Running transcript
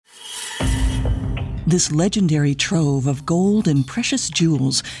This legendary trove of gold and precious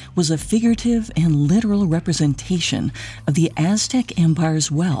jewels was a figurative and literal representation of the Aztec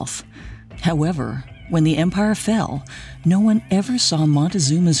Empire's wealth. However, when the empire fell, no one ever saw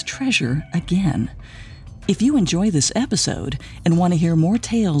Montezuma's treasure again. If you enjoy this episode and want to hear more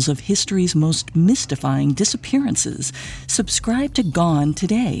tales of history's most mystifying disappearances, subscribe to Gone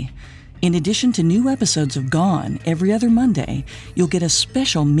today. In addition to new episodes of Gone every other Monday, you'll get a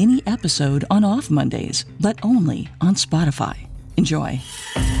special mini episode on off Mondays, but only on Spotify. Enjoy.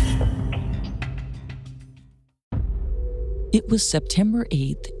 It was September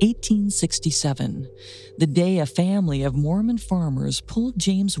 8, 1867, the day a family of Mormon farmers pulled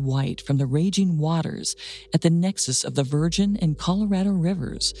James White from the raging waters at the nexus of the Virgin and Colorado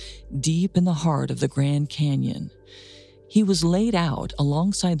rivers, deep in the heart of the Grand Canyon. He was laid out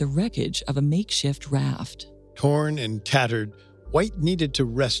alongside the wreckage of a makeshift raft. Torn and tattered, White needed to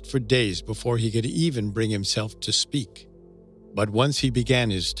rest for days before he could even bring himself to speak. But once he began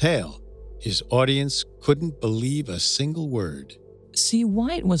his tale, his audience couldn't believe a single word. See,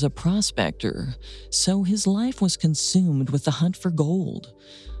 White was a prospector, so his life was consumed with the hunt for gold.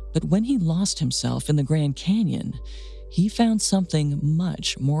 But when he lost himself in the Grand Canyon, he found something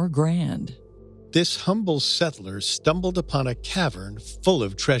much more grand. This humble settler stumbled upon a cavern full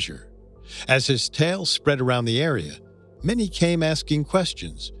of treasure. As his tale spread around the area, many came asking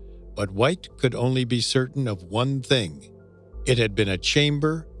questions, but White could only be certain of one thing. It had been a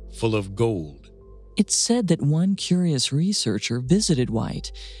chamber full of gold. It's said that one curious researcher visited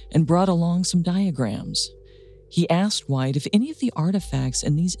White and brought along some diagrams. He asked White if any of the artifacts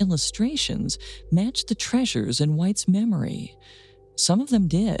in these illustrations matched the treasures in White's memory. Some of them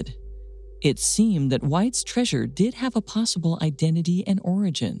did. It seemed that White's treasure did have a possible identity and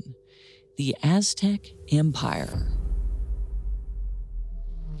origin: the Aztec Empire.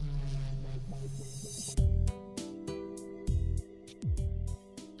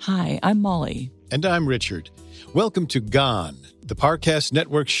 Hi, I'm Molly. And I'm Richard. Welcome to Gone, the Parcast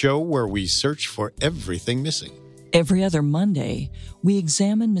Network show where we search for everything missing. Every other Monday, we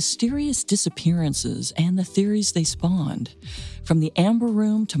examine mysterious disappearances and the theories they spawned. From the Amber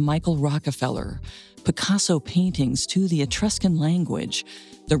Room to Michael Rockefeller, Picasso paintings to the Etruscan language,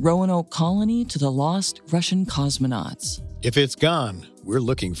 the Roanoke colony to the lost Russian cosmonauts. If it's gone, we're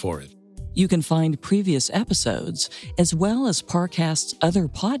looking for it. You can find previous episodes, as well as Parcast's other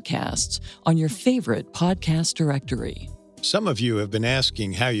podcasts, on your favorite podcast directory. Some of you have been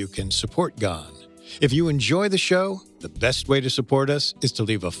asking how you can support Gone. If you enjoy the show, the best way to support us is to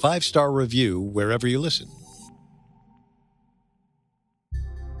leave a 5-star review wherever you listen.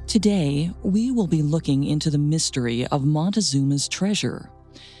 Today, we will be looking into the mystery of Montezuma's treasure,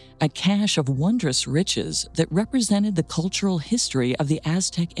 a cache of wondrous riches that represented the cultural history of the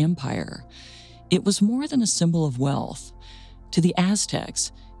Aztec Empire. It was more than a symbol of wealth. To the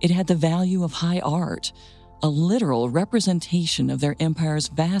Aztecs, it had the value of high art, a literal representation of their empire's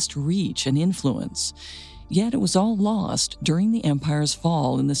vast reach and influence. Yet it was all lost during the empire's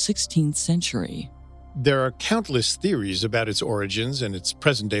fall in the 16th century. There are countless theories about its origins and its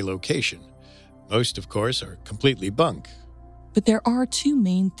present-day location. Most, of course, are completely bunk. But there are two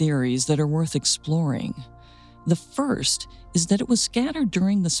main theories that are worth exploring. The first is that it was scattered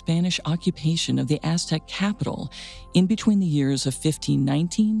during the Spanish occupation of the Aztec capital in between the years of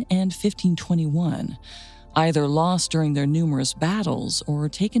 1519 and 1521, either lost during their numerous battles or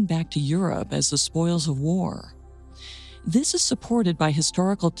taken back to Europe as the spoils of war. This is supported by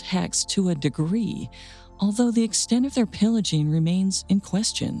historical texts to a degree, although the extent of their pillaging remains in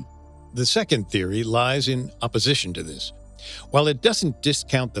question. The second theory lies in opposition to this. While it doesn't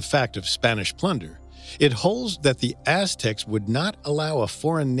discount the fact of Spanish plunder, it holds that the Aztecs would not allow a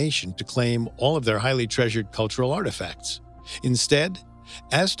foreign nation to claim all of their highly treasured cultural artifacts. Instead,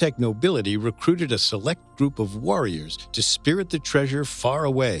 Aztec nobility recruited a select group of warriors to spirit the treasure far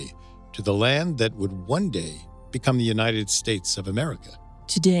away to the land that would one day become the United States of America.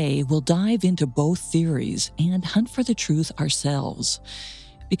 Today, we'll dive into both theories and hunt for the truth ourselves,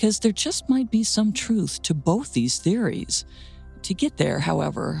 because there just might be some truth to both these theories. To get there,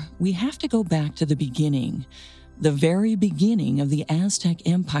 however, we have to go back to the beginning, the very beginning of the Aztec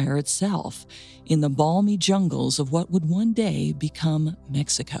Empire itself, in the balmy jungles of what would one day become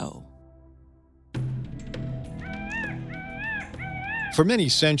Mexico. For many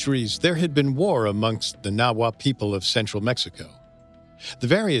centuries, there had been war amongst the Nahua people of central Mexico. The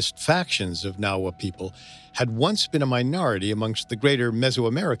various factions of Nahua people had once been a minority amongst the greater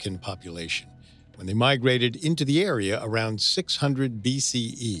Mesoamerican population when they migrated into the area around 600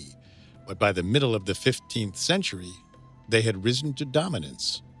 BCE. But by the middle of the 15th century, they had risen to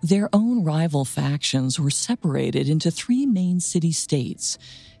dominance. Their own rival factions were separated into three main city-states: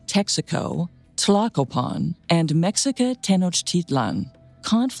 Texaco, Tlacopan, and Mexica Tenochtitlan.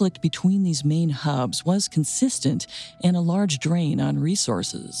 Conflict between these main hubs was consistent and a large drain on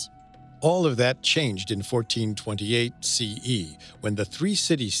resources. All of that changed in 1428 CE when the three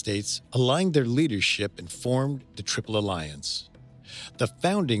city-states aligned their leadership and formed the Triple Alliance. The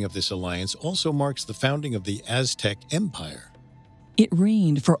founding of this alliance also marks the founding of the Aztec Empire. It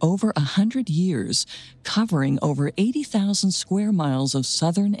reigned for over 100 years, covering over 80,000 square miles of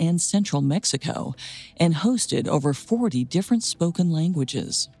southern and central Mexico, and hosted over 40 different spoken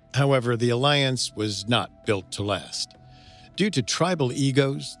languages. However, the alliance was not built to last. Due to tribal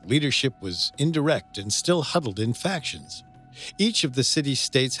egos, leadership was indirect and still huddled in factions. Each of the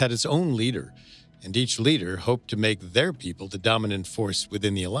city-states had its own leader, and each leader hoped to make their people the dominant force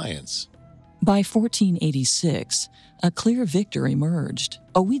within the alliance. By 1486, a clear victor emerged.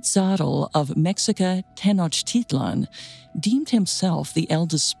 Ahuitzotl of Mexica Tenochtitlan deemed himself the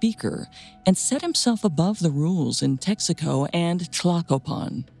eldest speaker and set himself above the rules in Texaco and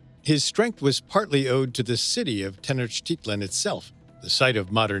Tlacopan. His strength was partly owed to the city of Tenochtitlan itself, the site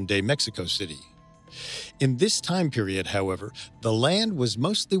of modern-day Mexico City. In this time period, however, the land was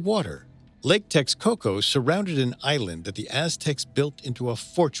mostly water. Lake Texcoco surrounded an island that the Aztecs built into a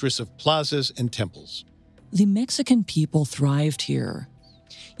fortress of plazas and temples. The Mexican people thrived here.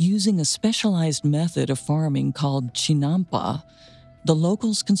 Using a specialized method of farming called chinampa, the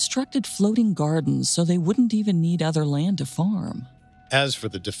locals constructed floating gardens so they wouldn't even need other land to farm. As for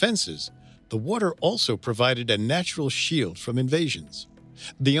the defenses, the water also provided a natural shield from invasions.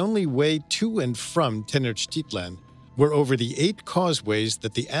 The only way to and from Tenochtitlan were over the 8 causeways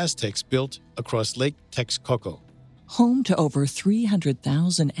that the Aztecs built across Lake Texcoco. Home to over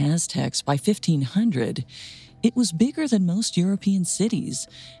 300,000 Aztecs by 1500, it was bigger than most European cities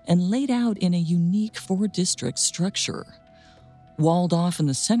and laid out in a unique 4-district structure. Walled off in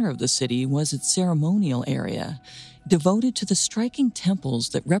the center of the city was its ceremonial area, devoted to the striking temples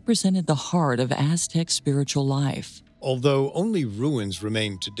that represented the heart of Aztec spiritual life. Although only ruins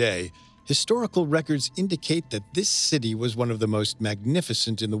remain today, historical records indicate that this city was one of the most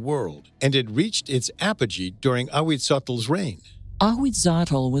magnificent in the world, and it reached its apogee during Ahuitzotl's reign.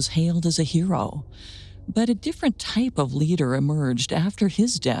 Ahuitzotl was hailed as a hero, but a different type of leader emerged after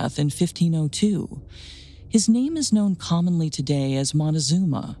his death in 1502. His name is known commonly today as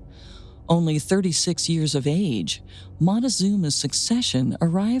Montezuma. Only 36 years of age, Montezuma's succession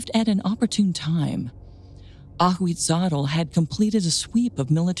arrived at an opportune time. Ahuitzotl had completed a sweep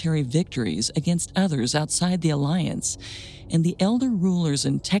of military victories against others outside the alliance, and the elder rulers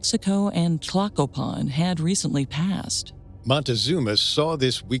in Texaco and Tlacopan had recently passed. Montezuma saw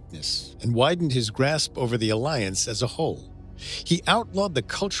this weakness and widened his grasp over the alliance as a whole. He outlawed the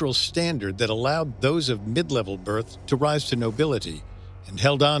cultural standard that allowed those of mid-level birth to rise to nobility and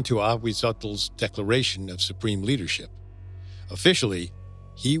held on to Ahuitzotl's declaration of supreme leadership. Officially,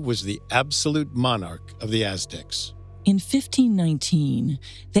 he was the absolute monarch of the Aztecs. In 1519,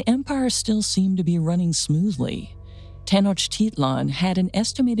 the empire still seemed to be running smoothly. Tenochtitlan had an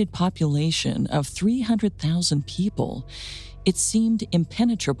estimated population of 300,000 people. It seemed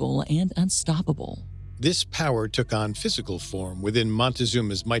impenetrable and unstoppable. This power took on physical form within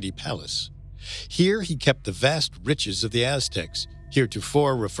Montezuma's mighty palace. Here he kept the vast riches of the Aztecs,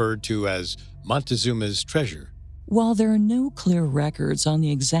 heretofore referred to as Montezuma's treasure. While there are no clear records on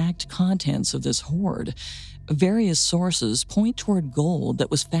the exact contents of this hoard, various sources point toward gold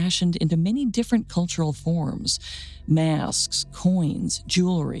that was fashioned into many different cultural forms: masks, coins,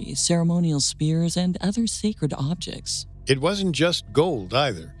 jewelry, ceremonial spears, and other sacred objects. It wasn't just gold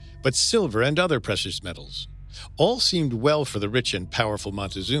either, but silver and other precious metals. All seemed well for the rich and powerful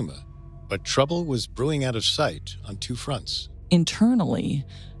Montezuma, but trouble was brewing out of sight on 2 fronts. Internally,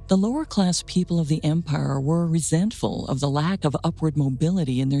 the lower-class people of the empire were resentful of the lack of upward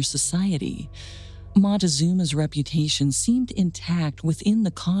mobility in their society. Montezuma's reputation seemed intact within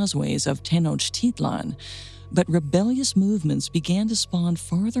the causeways of Tenochtitlan, but rebellious movements began to spawn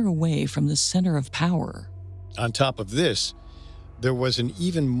farther away from the center of power. On top of this, there was an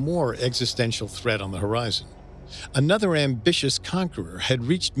even more existential threat on the horizon. Another ambitious conqueror had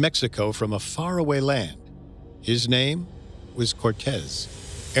reached Mexico from a faraway land. His name was Cortés.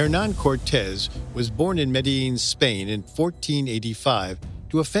 Hernán Cortés was born in Medellín, Spain in 1485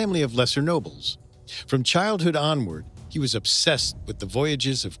 to a family of lesser nobles. From childhood onward, he was obsessed with the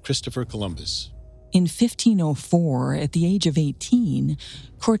voyages of Christopher Columbus. In 1504, at the age of 18,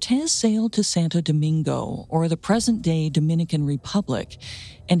 Cortés sailed to Santo Domingo, or the present-day Dominican Republic,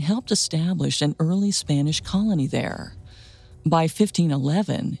 and helped establish an early Spanish colony there. By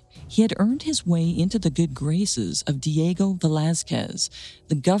 1511, he had earned his way into the good graces of Diego Velázquez,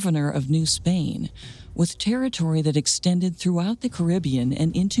 the governor of New Spain, with territory that extended throughout the Caribbean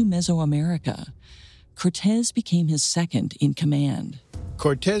and into Mesoamerica. Cortés became his second in command.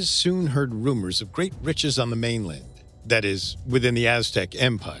 Cortés soon heard rumors of great riches on the mainland, that is, within the Aztec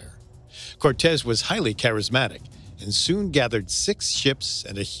Empire. Cortés was highly charismatic and soon gathered 6 ships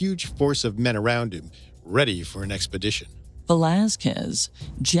and a huge force of men around him, ready for an expedition. Velázquez,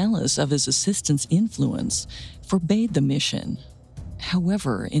 jealous of his assistant's influence, forbade the mission.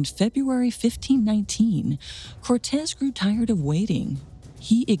 However, in February 1519, Cortés grew tired of waiting.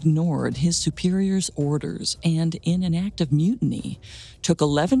 He ignored his superior's orders and, in an act of mutiny, took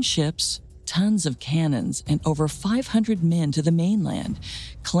 11 ships, tons of cannons, and over 500 men to the mainland,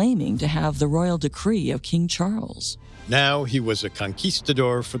 claiming to have the royal decree of King Charles. Now he was a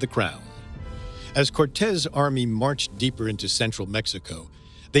conquistador for the crown. As Cortés' army marched deeper into central Mexico,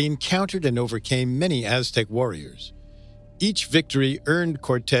 they encountered and overcame many Aztec warriors. Each victory earned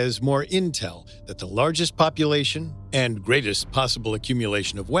Cortés more intel that the largest population and greatest possible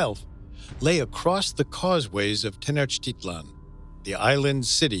accumulation of wealth lay across the causeways of Tenochtitlan. The island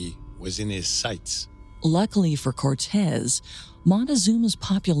city was in his sights. Luckily for Cortés, Montezuma's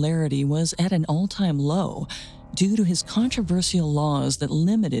popularity was at an all-time low due to his controversial laws that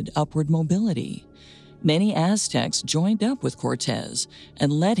limited upward mobility. Many Aztecs joined up with Cortés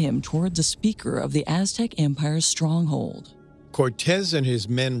and led him toward the speaker of the Aztec Empire's stronghold. Cortés and his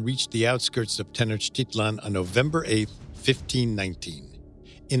men reached the outskirts of Tenochtitlan on November 8, 1519.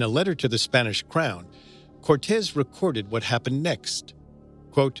 In a letter to the Spanish crown, Cortés recorded what happened next.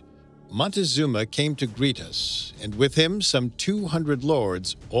 Quote, Montezuma came to greet us, and with him some 200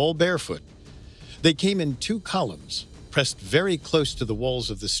 lords, all barefoot. They came in 2 columns, pressed very close to the walls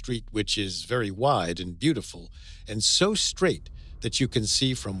of the street, which is very wide and beautiful, and so straight that you can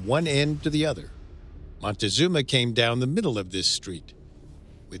see from one end to the other. Montezuma came down the middle of this street,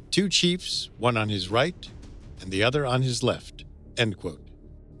 with 2 chiefs, one on his right and the other on his left. End quote.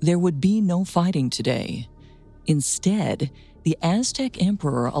 There would be no fighting today. Instead, the Aztec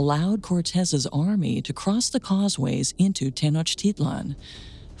emperor allowed Cortés's army to cross the causeways into Tenochtitlan,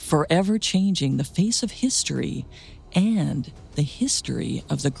 forever changing the face of history and the history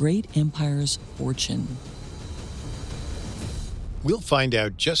of the great empire's fortune. We'll find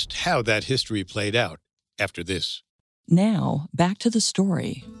out just how that history played out after this. Now, back to the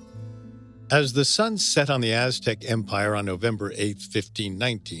story. As the sun set on the Aztec Empire on November 8,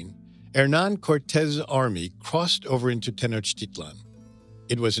 1519, Hernán Cortés' army crossed over into Tenochtitlan.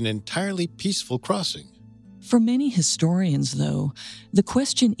 It was an entirely peaceful crossing. For many historians, though, the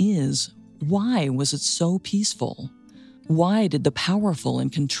question is, why was it so peaceful? Why did the powerful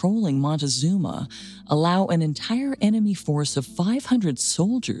and controlling Montezuma allow an entire enemy force of 500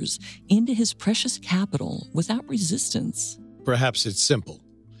 soldiers into his precious capital without resistance? Perhaps it's simple.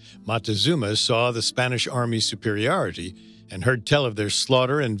 Montezuma saw the Spanish army's superiority and heard tell of their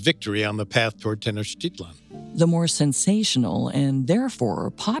slaughter and victory on the path toward Tenochtitlan. The more sensational and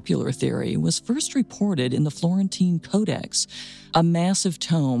therefore popular theory was first reported in the Florentine Codex, a massive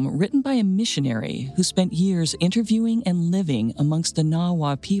tome written by a missionary who spent years interviewing and living amongst the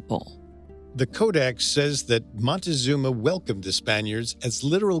Nahua people. The Codex says that Montezuma welcomed the Spaniards as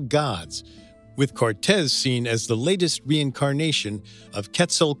literal gods, with Cortés seen as the latest reincarnation of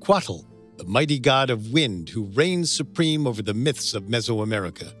Quetzalcoatl, the mighty god of wind who reigns supreme over the myths of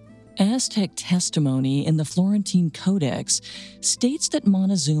Mesoamerica. Aztec testimony in the Florentine Codex states that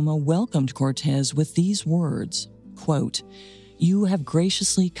Montezuma welcomed Cortés with these words, quote, "You have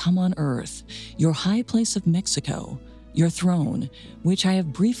graciously come on earth, your high place of Mexico, your throne, which I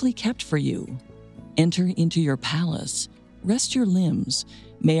have briefly kept for you. Enter into your palace, rest your limbs,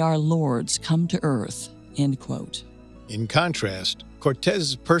 may our lords come to earth," end quote. In contrast,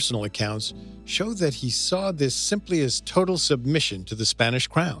 Cortés' personal accounts show that he saw this simply as total submission to the Spanish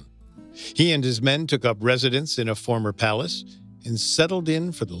crown. He and his men took up residence in a former palace and settled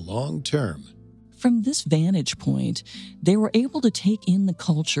in for the long term. From this vantage point, they were able to take in the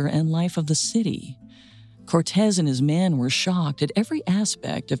culture and life of the city. Cortés and his men were shocked at every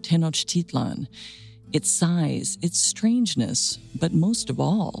aspect of Tenochtitlan, its size, its strangeness, but most of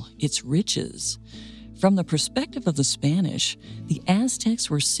all, its riches. From the perspective of the Spanish, the Aztecs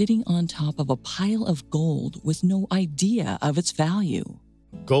were sitting on top of a pile of gold with no idea of its value.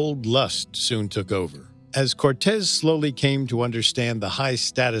 Gold lust soon took over. As Cortés slowly came to understand the high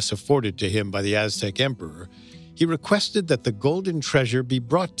status afforded to him by the Aztec emperor, he requested that the golden treasure be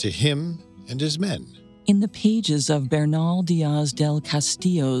brought to him and his men. In the pages of Bernal Diaz del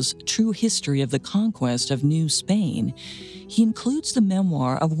Castillo's True History of the Conquest of New Spain, he includes the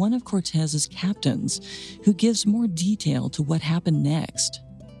memoir of one of Cortez's captains, who gives more detail to what happened next.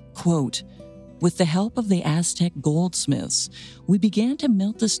 Quote, "With the help of the Aztec goldsmiths, we began to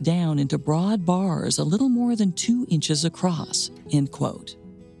melt this down into broad bars a little more than 2 inches across." End quote.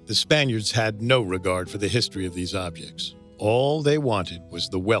 The Spaniards had no regard for the history of these objects. All they wanted was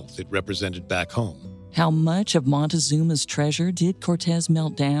the wealth it represented back home. How much of Montezuma's treasure did Cortez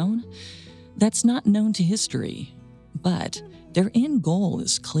melt down? That's not known to history. But their end goal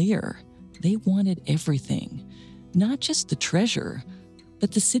is clear. They wanted everything. Not just the treasure,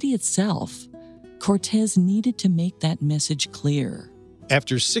 but the city itself. Cortez needed to make that message clear.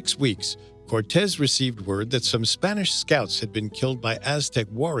 After 6 weeks, Cortez received word that some Spanish scouts had been killed by Aztec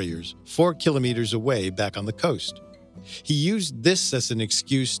warriors 4 kilometers away back on the coast. He used this as an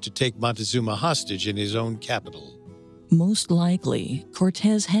excuse to take Montezuma hostage in his own capital. Most likely,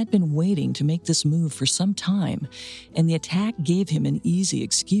 Cortez had been waiting to make this move for some time, and the attack gave him an easy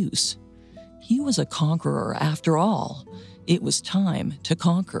excuse. He was a conqueror after all. It was time to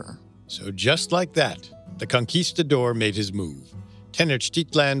conquer. So just like that, the conquistador made his move.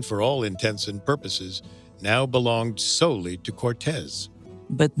 Tenochtitlan, for all intents and purposes, now belonged solely to Cortez.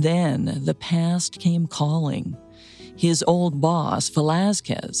 But then the past came calling. His old boss,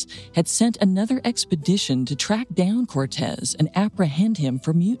 Velázquez, had sent another expedition to track down Cortez and apprehend him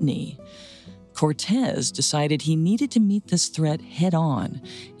for mutiny. Cortez decided he needed to meet this threat head-on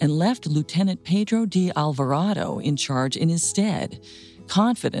and left Lieutenant Pedro de Alvarado in charge in his stead,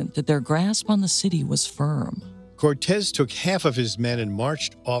 confident that their grasp on the city was firm. Cortez took half of his men and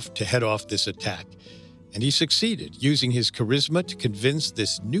marched off to head off this attack, and he succeeded, using his charisma to convince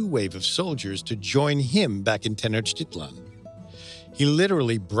this new wave of soldiers to join him back in Tenochtitlan. He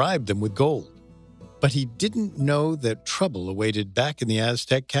literally bribed them with gold. But he didn't know that trouble awaited back in the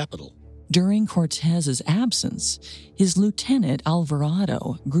Aztec capital. During Cortez's absence, his lieutenant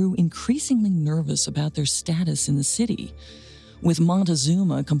Alvarado grew increasingly nervous about their status in the city. With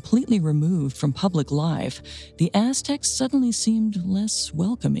Montezuma completely removed from public life, the Aztecs suddenly seemed less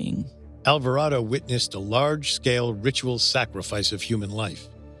welcoming. Alvarado witnessed a large-scale ritual sacrifice of human life.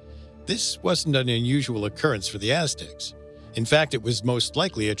 This wasn't an unusual occurrence for the Aztecs. In fact, it was most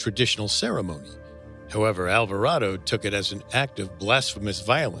likely a traditional ceremony. However, Alvarado took it as an act of blasphemous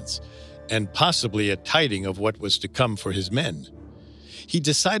violence and possibly a tiding of what was to come for his men. He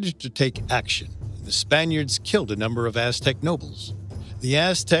decided to take action. The Spaniards killed a number of Aztec nobles. The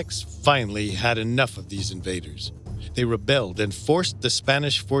Aztecs finally had enough of these invaders. They rebelled and forced the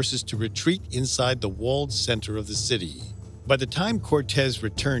Spanish forces to retreat inside the walled center of the city. By the time Cortez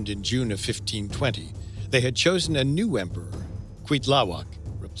returned in June of 1520, they had chosen a new emperor, Cuitláhuac,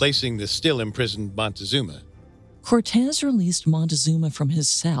 replacing the still imprisoned Montezuma. Cortez released Montezuma from his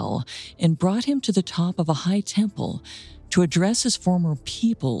cell and brought him to the top of a high temple to address his former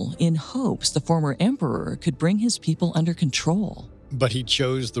people in hopes the former emperor could bring his people under control. But he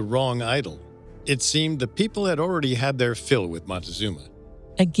chose the wrong idol. It seemed the people had already had their fill with Montezuma.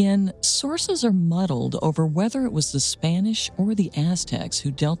 Again, sources are muddled over whether it was the Spanish or the Aztecs who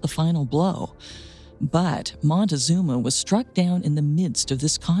dealt the final blow. But Montezuma was struck down in the midst of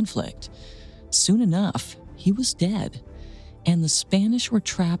this conflict. Soon enough, he was dead, and the Spanish were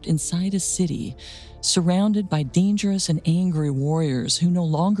trapped inside a city, surrounded by dangerous and angry warriors who no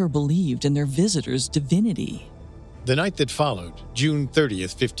longer believed in their visitor's divinity. The night that followed, June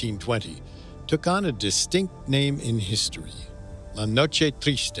 30th, 1520, took on a distinct name in history, La Noche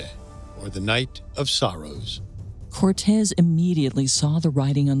Triste, or the Night of Sorrows. Cortez immediately saw the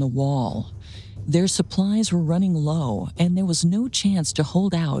writing on the wall. Their supplies were running low, and there was no chance to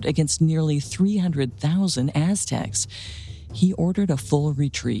hold out against nearly 300,000 Aztecs. He ordered a full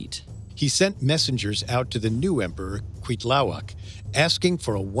retreat. He sent messengers out to the new emperor, Cuitláhuac, asking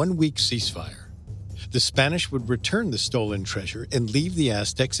for a 1-week ceasefire. The Spanish would return the stolen treasure and leave the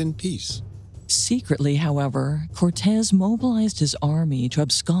Aztecs in peace. Secretly, however, Cortez mobilized his army to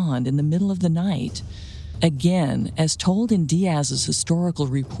abscond in the middle of the night. Again, as told in Diaz's historical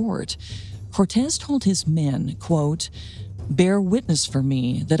report, Cortez told his men, quote, "Bear witness for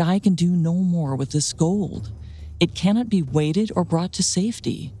me that I can do no more with this gold. It cannot be weighted or brought to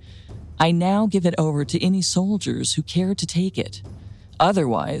safety. I now give it over to any soldiers who care to take it.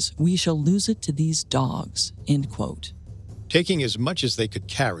 Otherwise, we shall lose it to these dogs," end quote. Taking as much as they could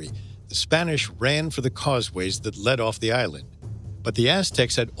carry, the Spanish ran for the causeways that led off the island. But the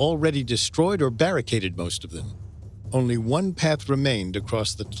Aztecs had already destroyed or barricaded most of them. Only one path remained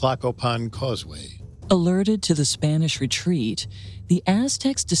across the Tlacopan causeway. Alerted to the Spanish retreat, the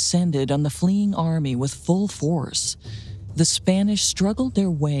Aztecs descended on the fleeing army with full force. The Spanish struggled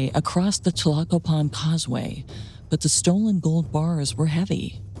their way across the Tlacopan Causeway, but the stolen gold bars were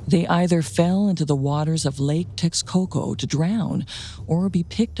heavy. They either fell into the waters of Lake Texcoco to drown or be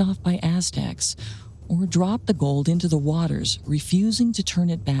picked off by Aztecs, or dropped the gold into the waters, refusing to turn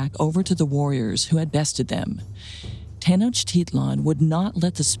it back over to the warriors who had bested them. Tenochtitlan would not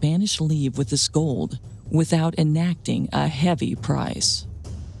let the Spanish leave with this gold without enacting a heavy price.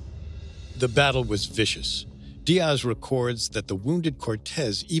 The battle was vicious. Diaz records that the wounded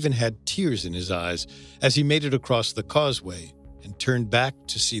Cortez even had tears in his eyes as he made it across the causeway and turned back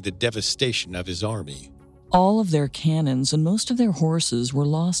to see the devastation of his army. All of their cannons and most of their horses were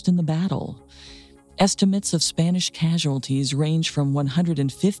lost in the battle. Estimates of Spanish casualties range from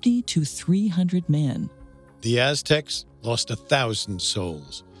 150 to 300 men. The Aztecs lost 1,000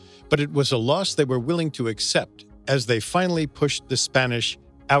 souls, but it was a loss they were willing to accept as they finally pushed the Spanish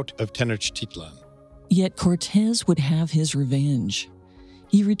out of Tenochtitlan. Yet Cortez would have his revenge.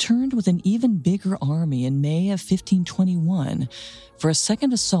 He returned with an even bigger army in May of 1521 for a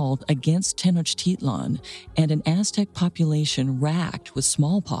second assault against Tenochtitlan and an Aztec population racked with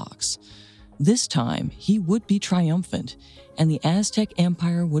smallpox. This time, he would be triumphant, and the Aztec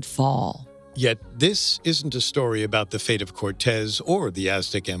Empire would fall. Yet this isn't a story about the fate of Cortez or the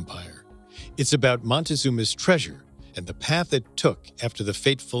Aztec Empire. It's about Montezuma's treasure and the path it took after the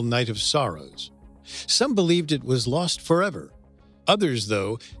fateful Night of Sorrows. Some believed it was lost forever. Others,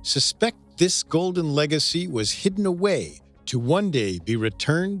 though, suspect this golden legacy was hidden away to one day be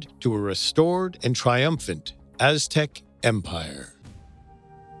returned to a restored and triumphant Aztec Empire.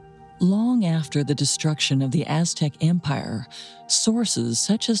 Long after the destruction of the Aztec Empire, sources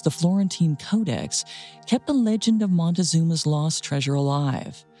such as the Florentine Codex kept the legend of Montezuma's lost treasure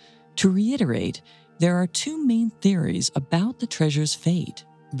alive. To reiterate, there are two main theories about the treasure's fate.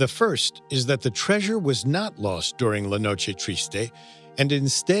 The first is that the treasure was not lost during La Noche Triste and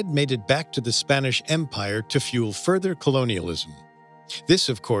instead made it back to the Spanish Empire to fuel further colonialism. This,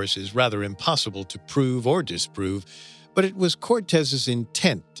 of course, is rather impossible to prove or disprove, but it was Cortez's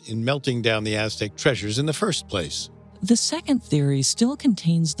intent in melting down the Aztec treasures in the first place. The second theory still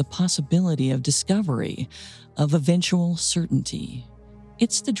contains the possibility of discovery, of eventual certainty.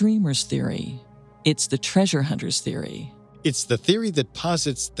 It's the dreamer's theory. It's the treasure hunter's theory. It's the theory that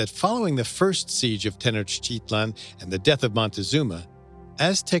posits that following the first siege of Tenochtitlan and the death of Montezuma,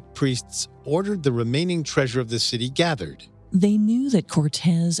 Aztec priests ordered the remaining treasure of the city gathered. They knew that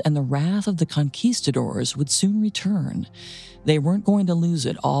Cortez and the wrath of the conquistadors would soon return. They weren't going to lose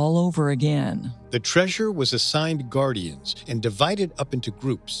it all over again. The treasure was assigned guardians and divided up into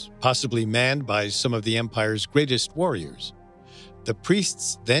groups, possibly manned by some of the empire's greatest warriors. The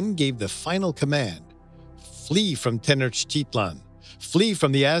priests then gave the final command: flee from Tenochtitlan, flee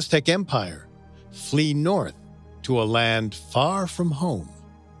from the Aztec Empire, flee north to a land far from home.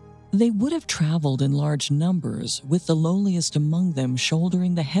 They would have traveled in large numbers, with the lowliest among them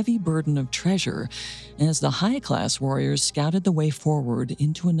shouldering the heavy burden of treasure as the high-class warriors scouted the way forward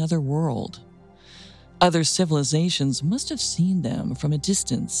into another world. Other civilizations must have seen them from a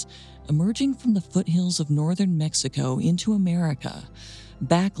distance, emerging from the foothills of northern Mexico into America,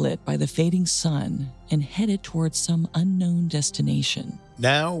 backlit by the fading sun and headed towards some unknown destination.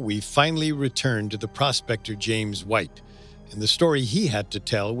 Now we finally return to the prospector James White and the story he had to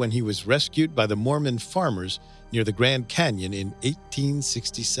tell when he was rescued by the Mormon farmers near the Grand Canyon in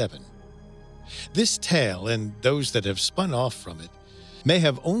 1867. This tale, and those that have spun off from it, may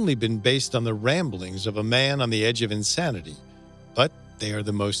have only been based on the ramblings of a man on the edge of insanity, but they are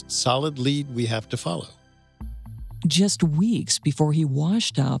the most solid lead we have to follow. Just weeks before he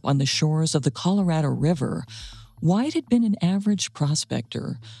washed up on the shores of the Colorado River, White had been an average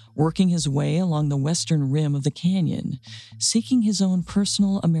prospector, working his way along the western rim of the canyon, seeking his own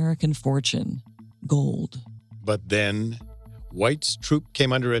personal American fortune, gold. But then, White's troop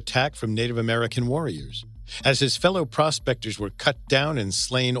came under attack from Native American warriors. As his fellow prospectors were cut down and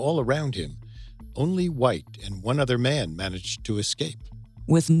slain all around him, only White and one other man managed to escape.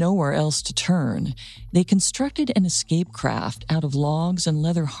 With nowhere else to turn, they constructed an escape craft out of logs and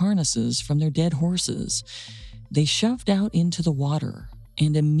leather harnesses from their dead horses. They shoved out into the water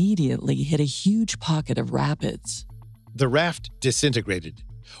and immediately hit a huge pocket of rapids. The raft disintegrated.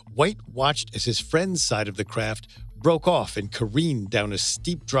 White watched as his friend's side of the craft broke off and careened down a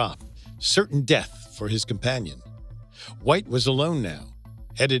steep drop, certain death for his companion. White was alone now,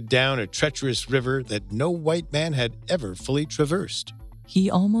 headed down a treacherous river that no white man had ever fully traversed. He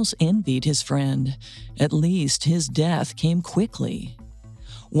almost envied his friend. At least his death came quickly.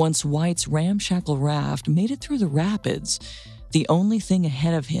 Once White's ramshackle raft made it through the rapids, the only thing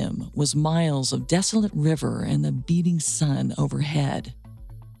ahead of him was miles of desolate river and the beating sun overhead.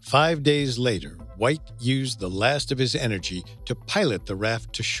 5 days later, White used the last of his energy to pilot the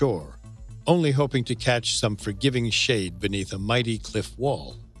raft to shore, only hoping to catch some forgiving shade beneath a mighty cliff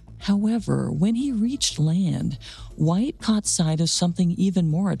wall. However, when he reached land, White caught sight of something even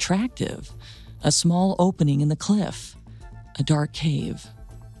more attractive, a small opening in the cliff, a dark cave,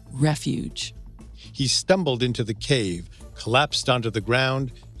 refuge. He stumbled into the cave, collapsed onto the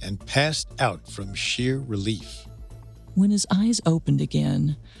ground, and passed out from sheer relief. When his eyes opened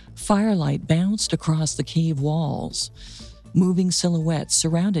again, firelight bounced across the cave walls. Moving silhouettes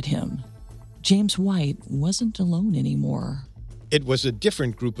surrounded him. James White wasn't alone anymore. It was a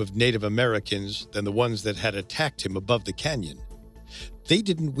different group of Native Americans than the ones that had attacked him above the canyon. They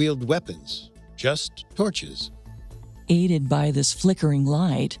didn't wield weapons, just torches. Aided by this flickering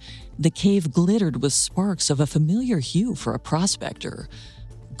light, the cave glittered with sparks of a familiar hue for a prospector: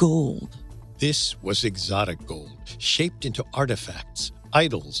 gold. This was exotic gold, shaped into artifacts,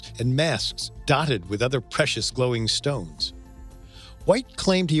 idols, and masks dotted with other precious glowing stones. White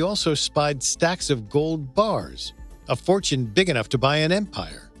claimed he also spied stacks of gold bars, a fortune big enough to buy an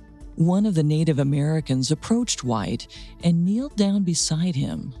empire. One of the Native Americans approached White and kneeled down beside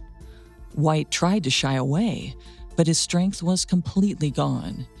him. White tried to shy away, but his strength was completely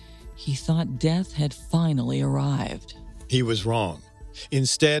gone. He thought death had finally arrived. He was wrong.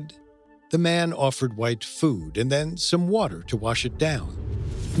 Instead, the man offered White food and then some water to wash it down.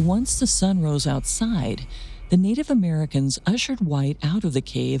 Once the sun rose outside, the Native Americans ushered White out of the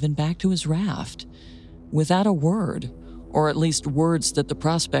cave and back to his raft. Without a word, or at least words that the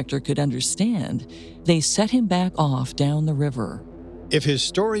prospector could understand, they set him back off down the river. If his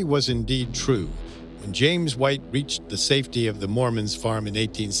story was indeed true, when James White reached the safety of the Mormons' farm in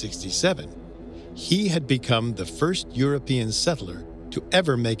 1867, he had become the first European settler to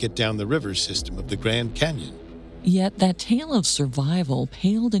ever make it down the river system of the Grand Canyon. Yet that tale of survival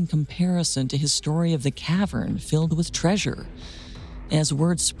paled in comparison to his story of the cavern filled with treasure. As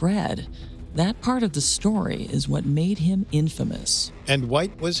word spread, that part of the story is what made him infamous. And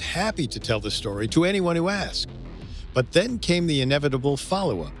White was happy to tell the story to anyone who asked. But then came the inevitable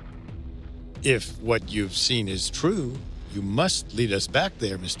follow-up. If what you've seen is true, you must lead us back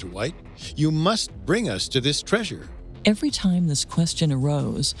there, Mr. White. You must bring us to this treasure. Every time this question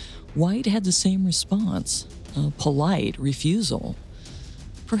arose, White had the same response, a polite refusal.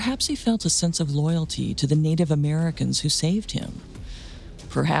 Perhaps he felt a sense of loyalty to the Native Americans who saved him.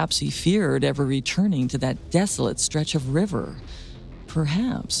 Perhaps he feared ever returning to that desolate stretch of river.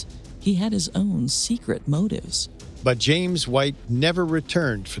 Perhaps he had his own secret motives. But James White never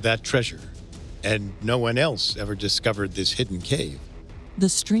returned for that treasure, and no one else ever discovered this hidden cave. The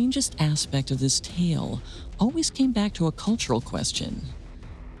strangest aspect of this tale always came back to a cultural question.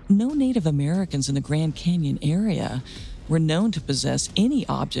 No Native Americans in the Grand Canyon area were known to possess any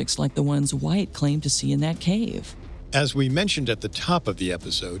objects like the ones White claimed to see in that cave. As we mentioned at the top of the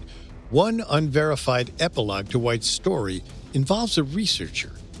episode, one unverified epilogue to White's story involves a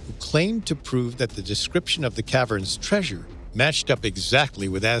researcher who claimed to prove that the description of the cavern's treasure matched up exactly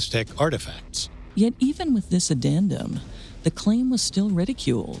with Aztec artifacts. Yet even with this addendum, the claim was still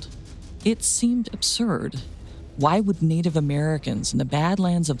ridiculed. It seemed absurd. Why would Native Americans in the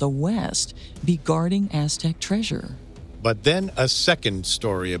Badlands of the West be guarding Aztec treasure? But then a second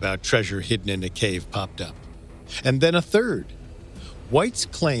story about treasure hidden in a cave popped up. And then a third. White's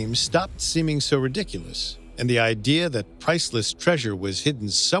claims stopped seeming so ridiculous, and the idea that priceless treasure was hidden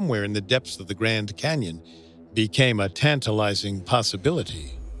somewhere in the depths of the Grand Canyon became a tantalizing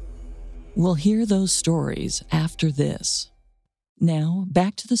possibility. We'll hear those stories after this. Now,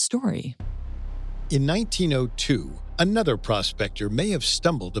 back to the story. In 1902, another prospector may have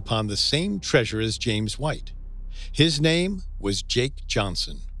stumbled upon the same treasure as James White. His name was Jake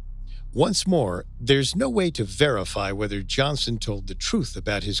Johnson. Once more, there's no way to verify whether Johnson told the truth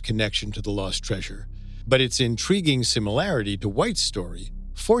about his connection to the lost treasure, but its intriguing similarity to White's story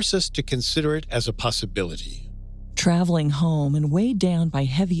forces us to consider it as a possibility. Traveling home and weighed down by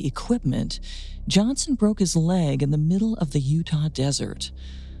heavy equipment, Johnson broke his leg in the middle of the Utah desert.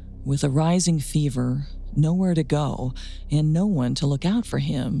 With a rising fever, nowhere to go, and no one to look out for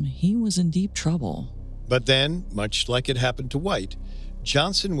him, he was in deep trouble. But then, much like it happened to White,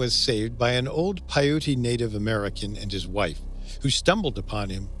 Johnson was saved by an old Paiute Native American and his wife, who stumbled upon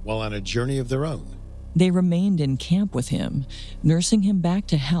him while on a journey of their own. They remained in camp with him, nursing him back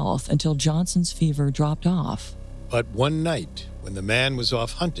to health until Johnson's fever dropped off. But one night, when the man was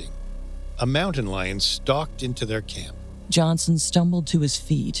off hunting, a mountain lion stalked into their camp. Johnson stumbled to his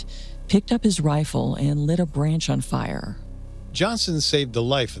feet, picked up his rifle, and lit a branch on fire. Johnson saved the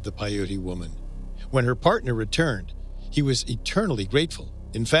life of the Paiute woman. When her partner returned, he was eternally grateful.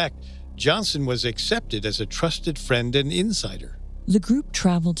 In fact, Johnson was accepted as a trusted friend and insider. The group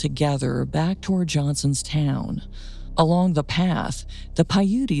traveled together back toward Johnson's town. Along the path, the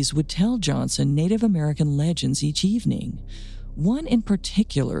Paiutes would tell Johnson Native American legends each evening. One in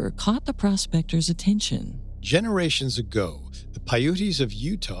particular caught the prospector's attention. Generations ago, the Paiutes of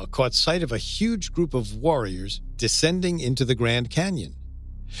Utah caught sight of a huge group of warriors descending into the Grand Canyon.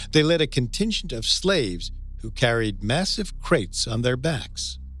 They led a contingent of slaves who carried massive crates on their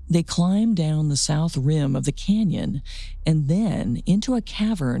backs. They climbed down the south rim of the canyon and then into a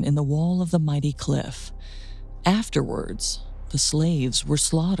cavern in the wall of the mighty cliff. Afterwards, the slaves were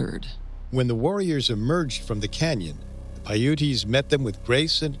slaughtered. When the warriors emerged from the canyon, the Paiutes met them with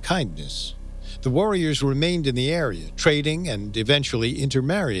grace and kindness. The warriors remained in the area, trading and eventually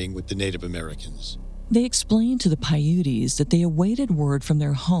intermarrying with the Native Americans. They explained to the Paiutes that they awaited word from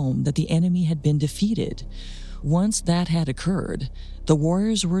their home that the enemy had been defeated. Once that had occurred, the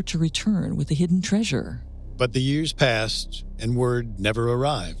warriors were to return with the hidden treasure. But the years passed, and word never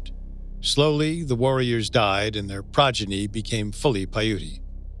arrived. Slowly, the warriors died, and their progeny became fully Paiute.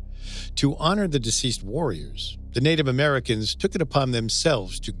 To honor the deceased warriors, the Native Americans took it upon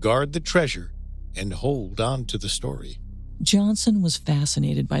themselves to guard the treasure and hold on to the story. Johnson was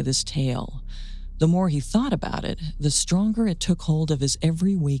fascinated by this tale. The more he thought about it, the stronger it took hold of his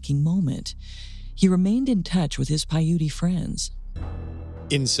every waking moment. He remained in touch with his Paiute friends.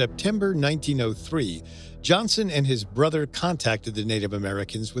 In September 1903, Johnson and his brother contacted the Native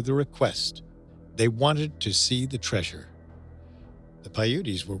Americans with a request. They wanted to see the treasure. The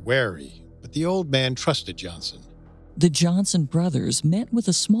Paiutes were wary, but the old man trusted Johnson. The Johnson brothers met with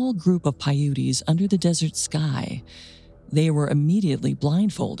a small group of Paiutes under the desert sky. They were immediately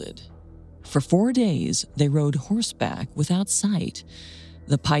blindfolded. For 4 days, they rode horseback without sight.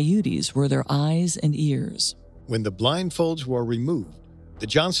 The Paiutes were their eyes and ears. When the blindfolds were removed, the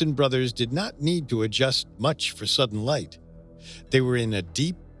Johnson brothers did not need to adjust much for sudden light. They were in a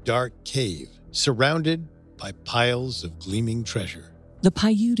deep, dark cave, surrounded by piles of gleaming treasure. The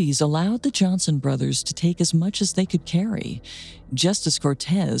Paiutes allowed the Johnson brothers to take as much as they could carry, just as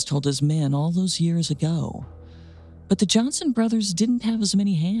Cortez told his men all those years ago. But the Johnson brothers didn't have as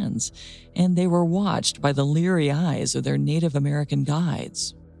many hands, and they were watched by the leery eyes of their Native American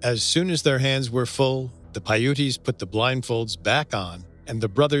guides. As soon as their hands were full, the Paiutes put the blindfolds back on, and the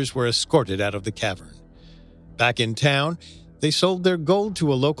brothers were escorted out of the cavern. Back in town, they sold their gold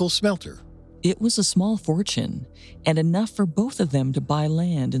to a local smelter. It was a small fortune, and enough for both of them to buy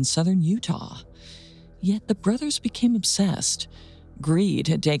land in southern Utah. Yet the brothers became obsessed. Greed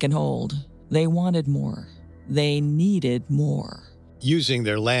had taken hold. They wanted more. They needed more. Using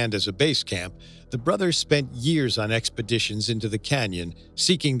their land as a base camp, the brothers spent years on expeditions into the canyon,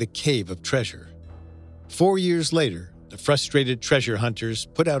 seeking the cave of treasure. 4 years later, the frustrated treasure hunters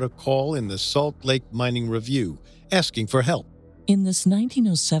put out a call in the Salt Lake Mining Review, asking for help. In this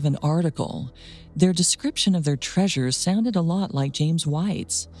 1907 article, their description of their treasure sounded a lot like James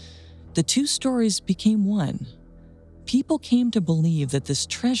White's. The two stories became one. People came to believe that this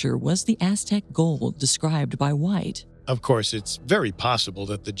treasure was the Aztec gold described by White. Of course, it's very possible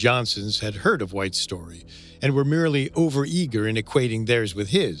that the Johnsons had heard of White's story and were merely overeager in equating theirs with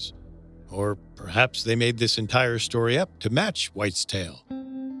his. Or perhaps they made this entire story up to match White's tale.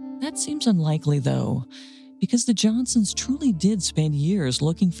 That seems unlikely, though, because the Johnsons truly did spend years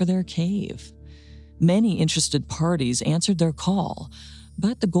looking for their cave. Many interested parties answered their call,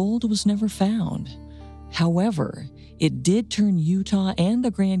 but the gold was never found. However, it did turn Utah and the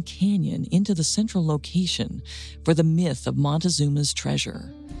Grand Canyon into the central location for the myth of Montezuma's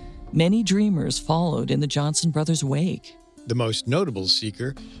treasure. Many dreamers followed in the Johnson brothers' wake. The most notable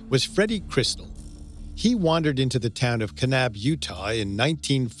seeker was Freddie Crystal. He wandered into the town of Kanab, Utah in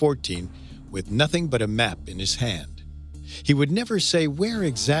 1914 with nothing but a map in his hand. He would never say where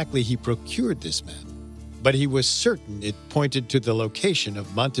exactly he procured this map, but he was certain it pointed to the location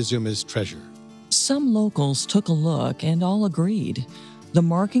of Montezuma's treasure. Some locals took a look and all agreed. The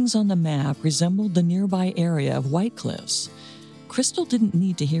markings on the map resembled the nearby area of White Cliffs. Crystal didn't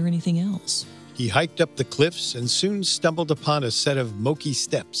need to hear anything else. He hiked up the cliffs and soon stumbled upon a set of Moki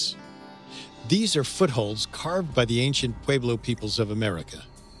steps. These are footholds carved by the ancient Pueblo peoples of America.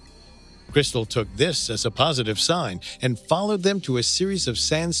 Crystal took this as a positive sign and followed them to a series of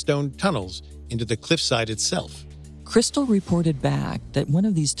sandstone tunnels into the cliffside itself. Crystal reported back that one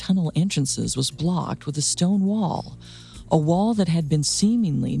of these tunnel entrances was blocked with a stone wall, a wall that had been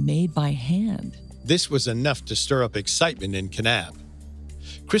seemingly made by hand. This was enough to stir up excitement in Kanab.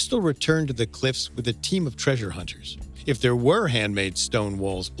 Crystal returned to the cliffs with a team of treasure hunters. If there were handmade stone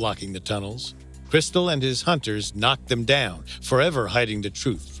walls blocking the tunnels, Crystal and his hunters knocked them down, forever hiding the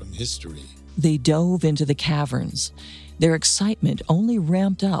truth from history. They dove into the caverns. Their excitement only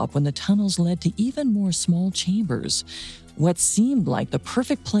ramped up when the tunnels led to even more small chambers, what seemed like the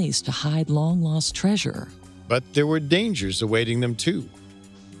perfect place to hide long-lost treasure. But there were dangers awaiting them too,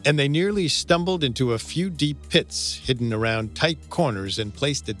 and they nearly stumbled into a few deep pits hidden around tight corners and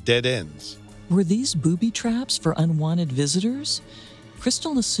placed at dead ends. Were these booby traps for unwanted visitors?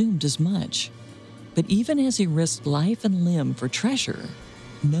 Crystal assumed as much. But even as he risked life and limb for treasure,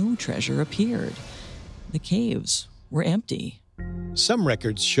 no treasure appeared. The caves were empty. Some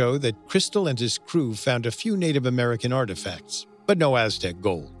records show that Crystal and his crew found a few Native American artifacts, but no Aztec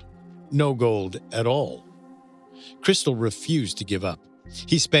gold. No gold at all. Crystal refused to give up.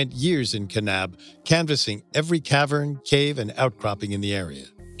 He spent years in Kanab, canvassing every cavern, cave, and outcropping in the area.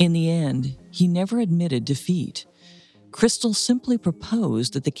 In the end, he never admitted defeat. Crystal simply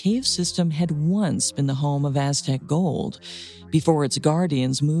proposed that the cave system had once been the home of Aztec gold, before its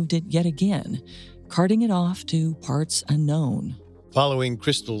guardians moved it yet again, carting it off to parts unknown. Following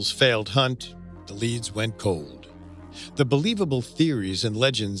Crystal's failed hunt, the leads went cold. The believable theories and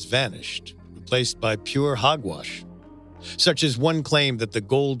legends vanished, replaced by pure hogwash, such as one claim that the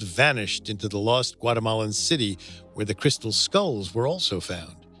gold vanished into the lost Guatemalan city where the crystal skulls were also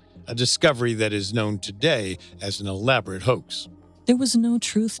found, a discovery that is known today as an elaborate hoax. There was no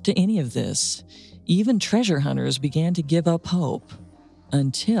truth to any of this. Even treasure hunters began to give up hope.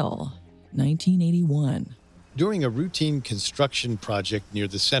 Until 1981. During a routine construction project near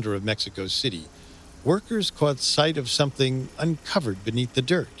the center of Mexico City, workers caught sight of something uncovered beneath the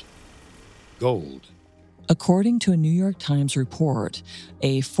dirt. Gold. According to a New York Times report,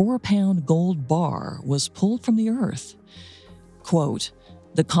 a 4-pound gold bar was pulled from the earth. Quote,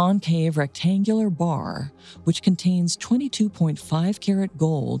 "The concave rectangular bar, which contains 22.5 karat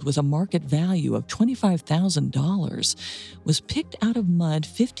gold with a market value of $25,000, was picked out of mud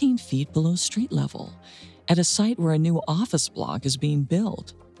 15 feet below street level, at a site where a new office block is being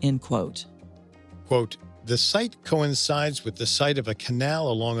built." End quote. Quote, "The site coincides with the site of a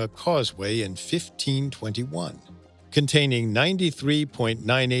canal along a causeway in 1521. Containing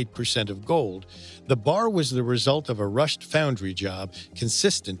 93.98% of gold, the bar was the result of a rushed foundry job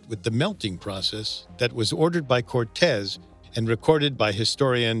consistent with the melting process that was ordered by Cortez and recorded by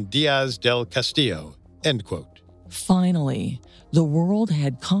historian Diaz del Castillo." End quote. Finally, the world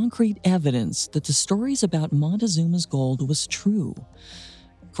had concrete evidence that the stories about Montezuma's gold was true.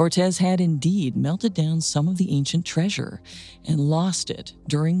 Cortez had indeed melted down some of the ancient treasure and lost it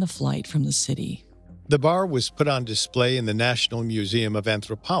during the flight from the city. The bar was put on display in the National Museum of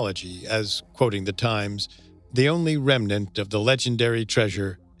Anthropology as, quoting the Times, "the only remnant of the legendary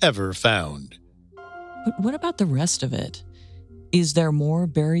treasure ever found." But what about the rest of it? Is there more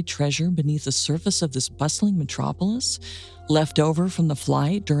buried treasure beneath the surface of this bustling metropolis, left over from the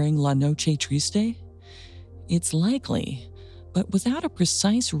flight during La Noche Triste? It's likely, but without a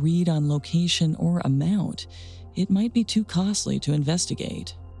precise read on location or amount, it might be too costly to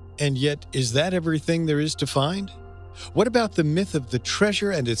investigate. And yet, is that everything there is to find? What about the myth of the treasure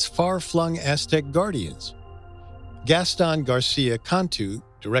and its far-flung Aztec guardians? Gaston Garcia Cantu,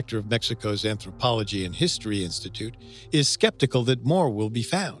 director of Mexico's Anthropology and History Institute, is skeptical that more will be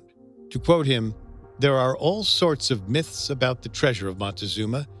found. To quote him, "There are all sorts of myths about the treasure of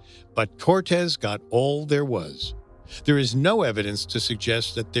Montezuma, but Cortez got all there was. There is no evidence to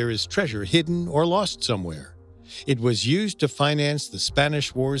suggest that there is treasure hidden or lost somewhere. It was used to finance the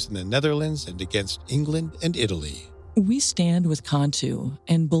Spanish wars in the Netherlands and against England and Italy." We stand with Cantu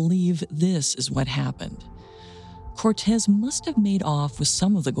and believe this is what happened. Cortez must have made off with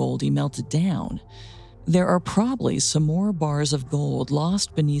some of the gold he melted down. There are probably some more bars of gold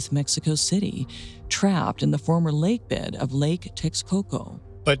lost beneath Mexico City, trapped in the former lake bed of Lake Texcoco.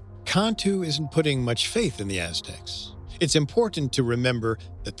 But Cantu isn't putting much faith in the Aztecs. It's important to remember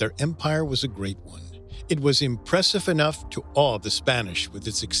that their empire was a great one. It was impressive enough to awe the Spanish with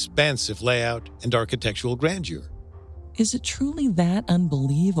its expansive layout and architectural grandeur. Is it truly that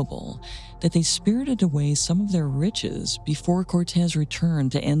unbelievable that they spirited away some of their riches before Cortez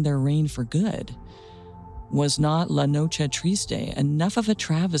returned to end their reign for good? Was not La Noche Triste enough of a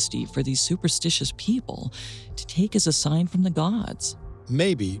travesty for these superstitious people to take as a sign from the gods?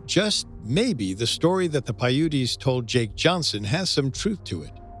 Maybe, just maybe, the story that the Paiutes told Jake Johnson has some truth to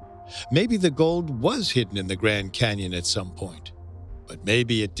it. Maybe the gold was hidden in the Grand Canyon at some point. But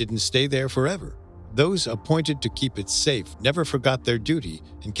maybe it didn't stay there forever. those appointed to keep it safe never forgot their duty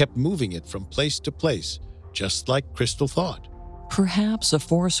and kept moving it from place to place, just like Crystal thought. Perhaps a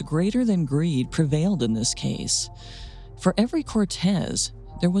force greater than greed prevailed in this case. For every Cortez,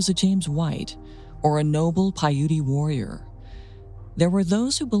 there was a James White, or a noble Paiute warrior. There were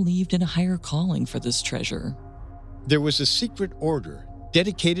those who believed in a higher calling for this treasure. There was a secret order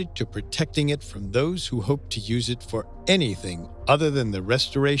dedicated to protecting it from those who hoped to use it for anything other than the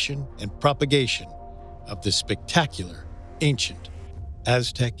restoration and propagation of the spectacular, ancient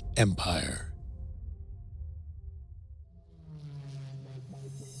Aztec Empire.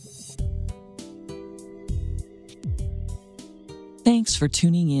 Thanks for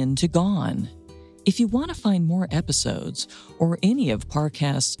tuning in to Gone. If you want to find more episodes or any of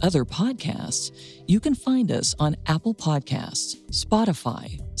Parcast's other podcasts, you can find us on Apple Podcasts,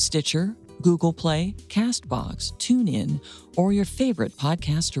 Spotify, Stitcher, Google Play, CastBox, TuneIn, or your favorite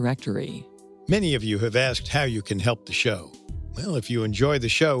podcast directory. Many of you have asked how you can help the show. Well, if you enjoy the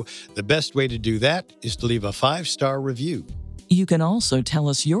show, the best way to do that is to leave a 5-star review. You can also tell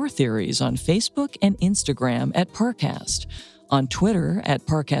us your theories on Facebook and Instagram at Parcast, on Twitter at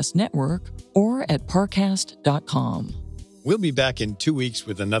Parcast Network, or at parcast.com. We'll be back in 2 weeks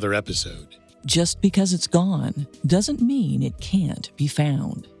with another episode. Just because it's gone doesn't mean it can't be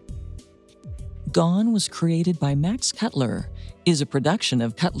found. Gone was created by Max Cutler, is a production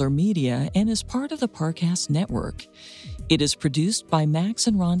of Cutler Media, and is part of the Parcast Network. It is produced by Max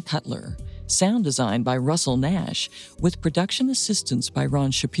and Ron Cutler, sound design by Russell Nash, with production assistance by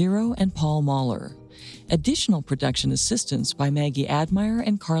Ron Shapiro and Paul Mahler. Additional production assistance by Maggie Admire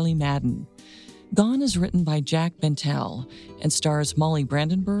and Carly Madden. Gone is written by Jack Bentel and stars Molly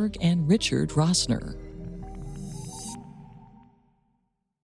Brandenburg and Richard Rossner.